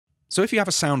So if you have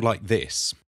a sound like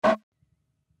this,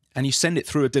 and you send it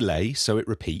through a delay so it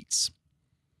repeats,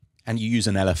 and you use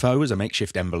an LFO as a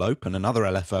makeshift envelope and another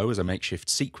LFO as a makeshift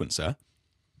sequencer,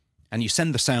 and you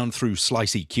send the sound through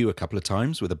slice EQ a couple of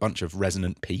times with a bunch of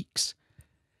resonant peaks,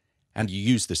 and you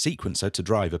use the sequencer to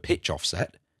drive a pitch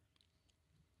offset,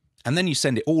 and then you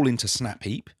send it all into Snap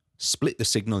Heap, split the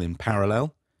signal in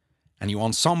parallel, and you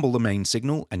ensemble the main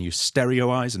signal and you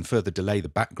stereoize and further delay the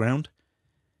background,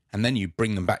 and then you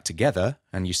bring them back together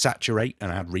and you saturate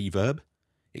and add reverb,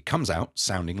 it comes out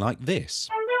sounding like this.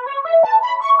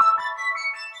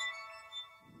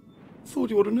 Thought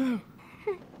you ought to know.